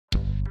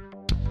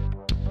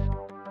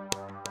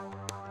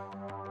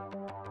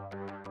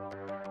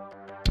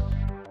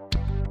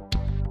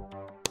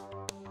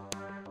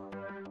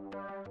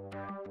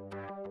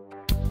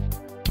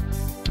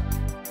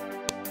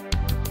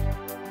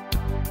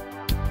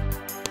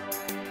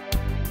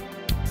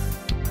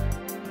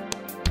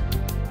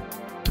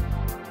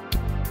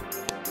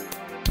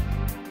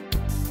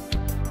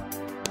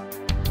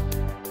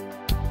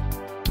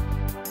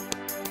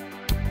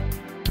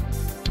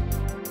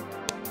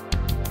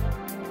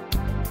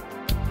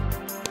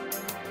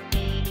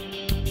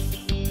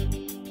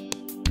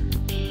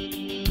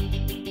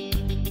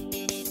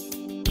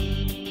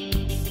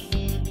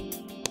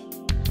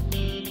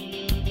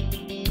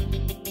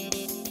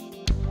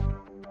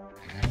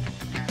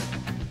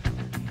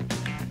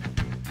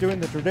doing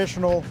the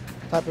traditional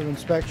type of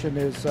inspection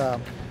is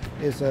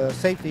a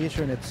safety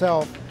issue in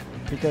itself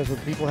because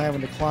of people having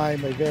to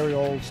climb a very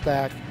old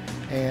stack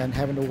and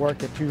having to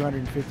work at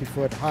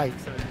 250-foot height.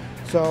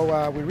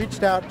 So we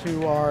reached out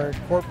to our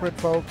corporate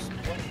folks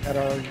that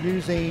are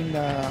using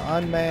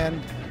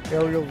unmanned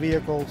aerial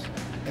vehicles,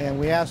 and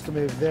we asked them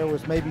if there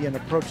was maybe an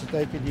approach that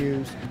they could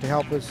use to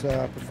help us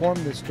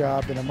perform this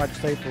job in a much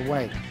safer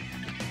way.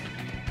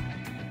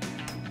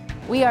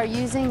 We are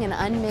using an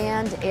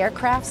unmanned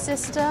aircraft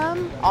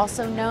system,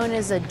 also known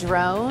as a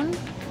drone,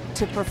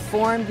 to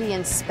perform the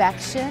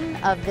inspection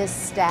of this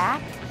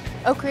stack.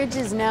 Oak Ridge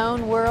is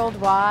known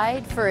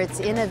worldwide for its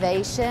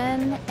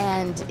innovation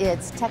and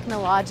its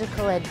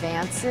technological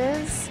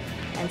advances,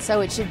 and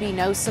so it should be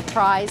no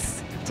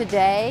surprise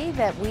today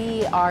that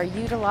we are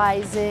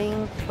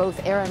utilizing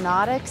both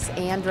aeronautics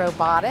and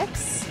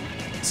robotics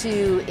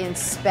to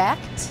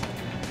inspect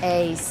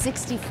a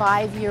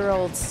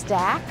 65-year-old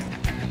stack.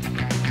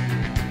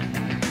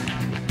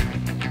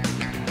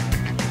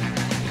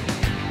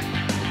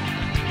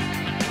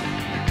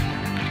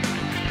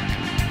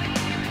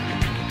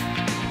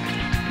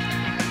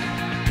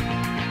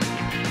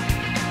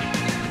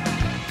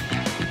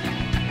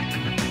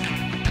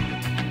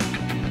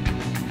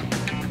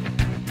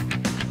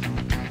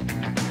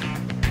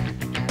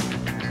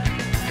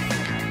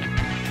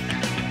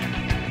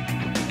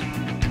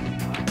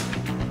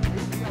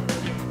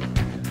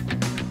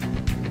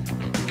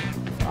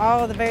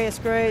 All of the various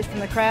groups, from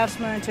the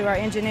craftsmen to our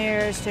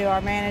engineers to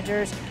our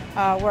managers,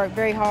 work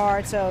very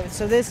hard. So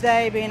this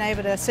day, being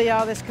able to see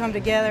all this come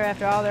together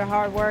after all their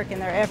hard work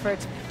and their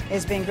efforts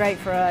has been great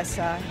for us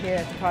here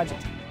at the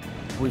project.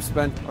 We've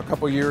spent a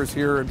couple years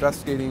here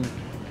investigating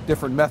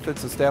different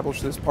methods,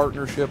 established this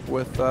partnership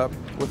with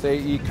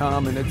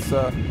AECOM and its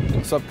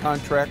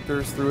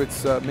subcontractors through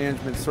its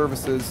management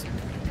services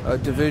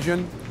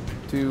division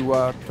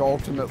to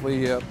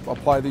ultimately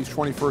apply these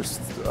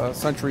 21st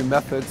century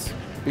methods,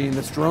 being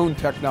this drone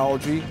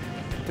technology,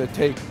 to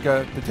take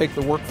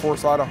the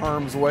workforce out of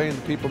harm's way and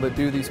the people that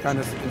do these kind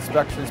of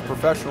inspections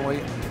professionally,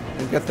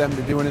 and get them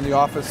to do it in the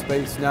office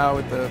space now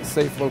at the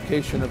safe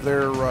location of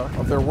their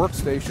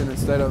workstation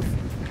instead of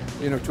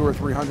 200 or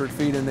 300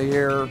 feet in the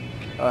air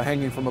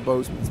hanging from a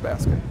bozeman's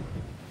basket.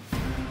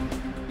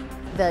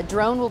 The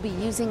drone will be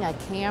using a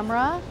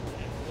camera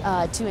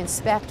to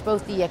inspect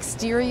both the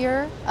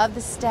exterior of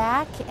the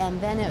stack, and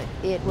then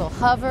it will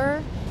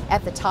hover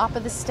at the top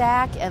of the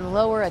stack and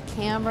lower a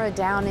camera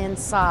down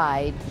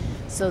inside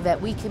so that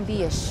we can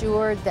be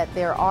assured that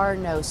there are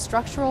no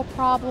structural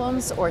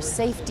problems or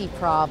safety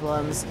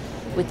problems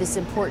with this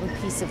important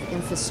piece of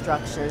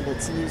infrastructure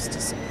that's used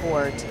to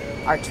support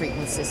our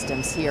treatment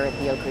systems here at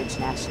the Oak Ridge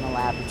National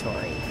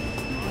Laboratory.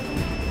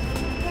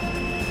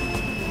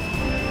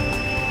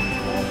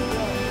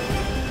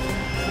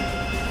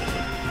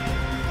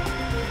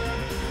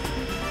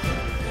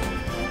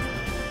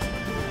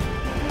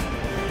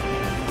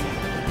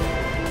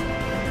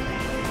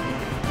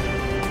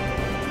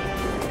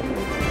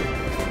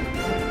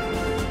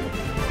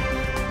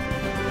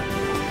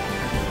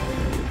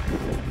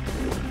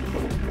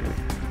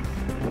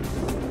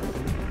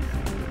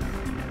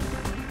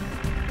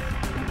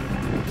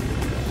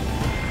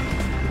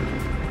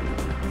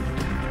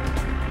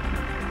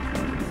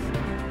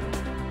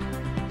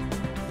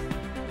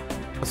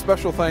 A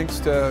special thanks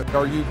to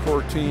our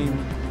UCOR team,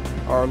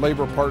 our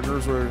labor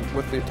partners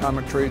with the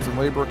Atomic Trades and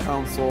Labor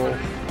Council,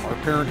 our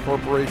parent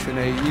corporation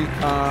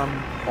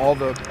AECOM, all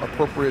the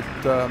appropriate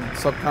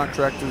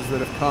subcontractors that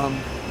have come,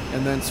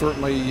 and then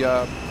certainly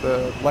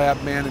the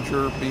lab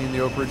manager being the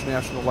Oak Ridge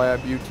National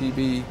Lab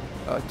UTV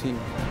team.